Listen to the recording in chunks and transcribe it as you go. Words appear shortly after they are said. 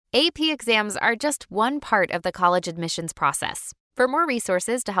AP exams are just one part of the college admissions process. For more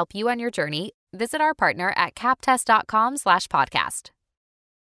resources to help you on your journey, visit our partner at captest.com/podcast.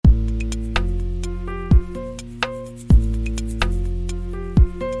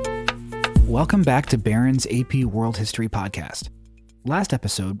 Welcome back to Barron's AP World History Podcast. Last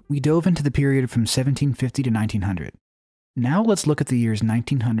episode, we dove into the period from 1750 to 1900. Now let's look at the years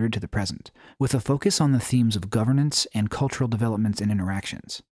 1900 to the present, with a focus on the themes of governance and cultural developments and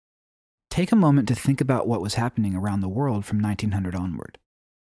interactions. Take a moment to think about what was happening around the world from 1900 onward.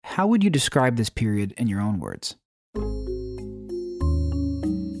 How would you describe this period in your own words?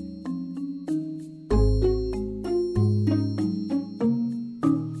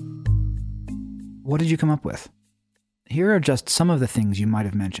 What did you come up with? Here are just some of the things you might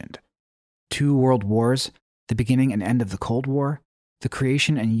have mentioned. 2 world wars, the beginning and end of the Cold War, the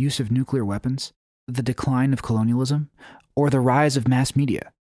creation and use of nuclear weapons, the decline of colonialism, or the rise of mass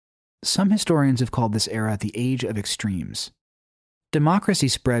media. Some historians have called this era the Age of Extremes. Democracy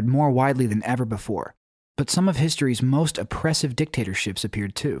spread more widely than ever before, but some of history's most oppressive dictatorships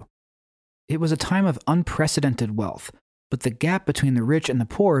appeared too. It was a time of unprecedented wealth, but the gap between the rich and the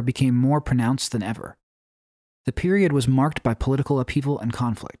poor became more pronounced than ever. The period was marked by political upheaval and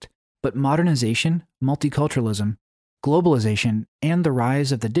conflict, but modernization, multiculturalism, globalization, and the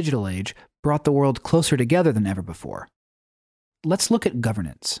rise of the digital age brought the world closer together than ever before. Let's look at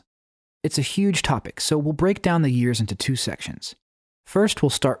governance. It's a huge topic, so we'll break down the years into 2 sections. First, we'll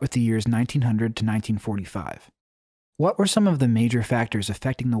start with the years 1900 to 1945. What were some of the major factors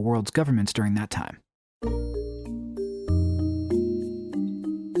affecting the world's governments during that time?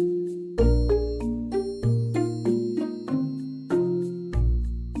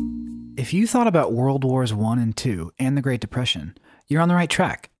 If you thought about World Wars I and II and the Great Depression, you're on the right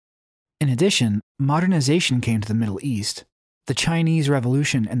track. In addition, modernization came to the Middle East. The Chinese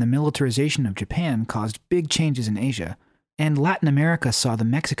Revolution and the militarization of Japan caused big changes in Asia, and Latin America saw the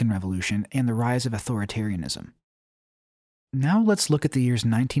Mexican Revolution and the rise of authoritarianism. Now let's look at the years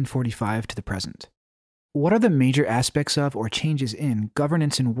 1945 to the present. What are the major aspects of or changes in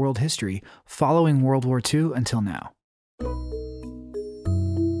governance in world history following World War II until now?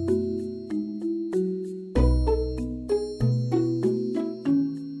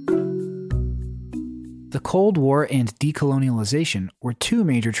 The Cold War and decolonialization were 2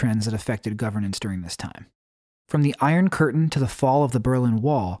 major trends that affected governance during this time. From the Iron Curtain to the fall of the Berlin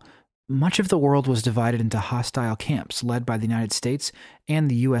Wall, much of the world was divided into hostile camps led by the United States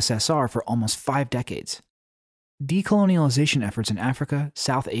and the USSR for almost 5 decades. Decolonialization efforts in Africa,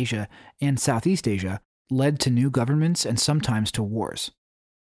 South Asia, and Southeast Asia led to new governments and sometimes to wars.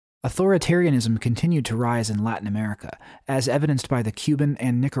 Authoritarianism continued to rise in Latin America, as evidenced by the Cuban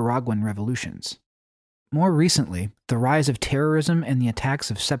and Nicaraguan revolutions. More recently, the rise of terrorism and the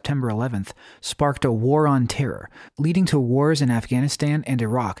attacks of September 11th sparked a war on terror, leading to wars in Afghanistan and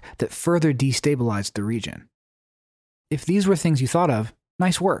Iraq that further destabilized the region. If these were things you thought of,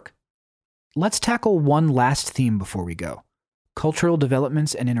 nice work. Let's tackle one last theme before we go: cultural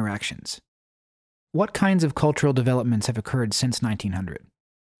developments and interactions. What kinds of cultural developments have occurred since 1900?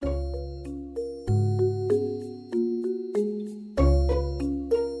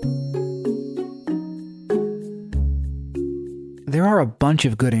 There are a bunch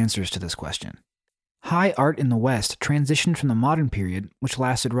of good answers to this question. High art in the West transitioned from the modern period, which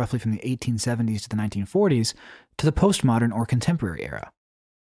lasted roughly from the 1870s to the 1940s, to the postmodern or contemporary era.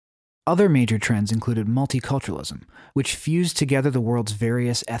 Other major trends included multiculturalism, which fused together the world's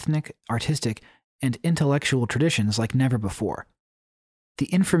various ethnic, artistic, and intellectual traditions like never before. The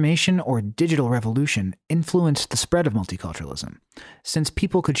information or digital revolution influenced the spread of multiculturalism, since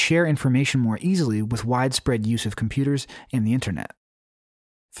people could share information more easily with widespread use of computers and the internet.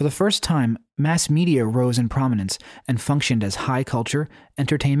 For the first time, mass media rose in prominence and functioned as high culture,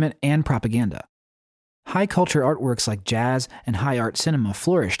 entertainment, and propaganda. High culture artworks like jazz and high art cinema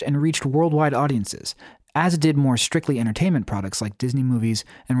flourished and reached worldwide audiences, as did more strictly entertainment products like Disney movies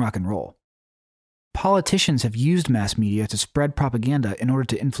and rock and roll. Politicians have used mass media to spread propaganda in order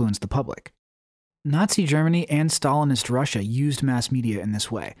to influence the public. Nazi Germany and Stalinist Russia used mass media in this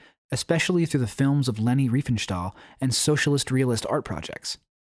way, especially through the films of Leni Riefenstahl and socialist realist art projects.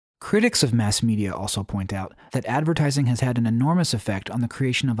 Critics of mass media also point out that advertising has had an enormous effect on the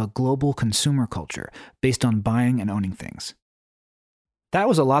creation of a global consumer culture based on buying and owning things. That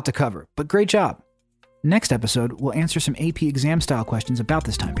was a lot to cover, but great job! Next episode, we'll answer some AP exam-style questions about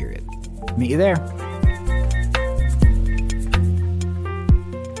this time period. Meet you there!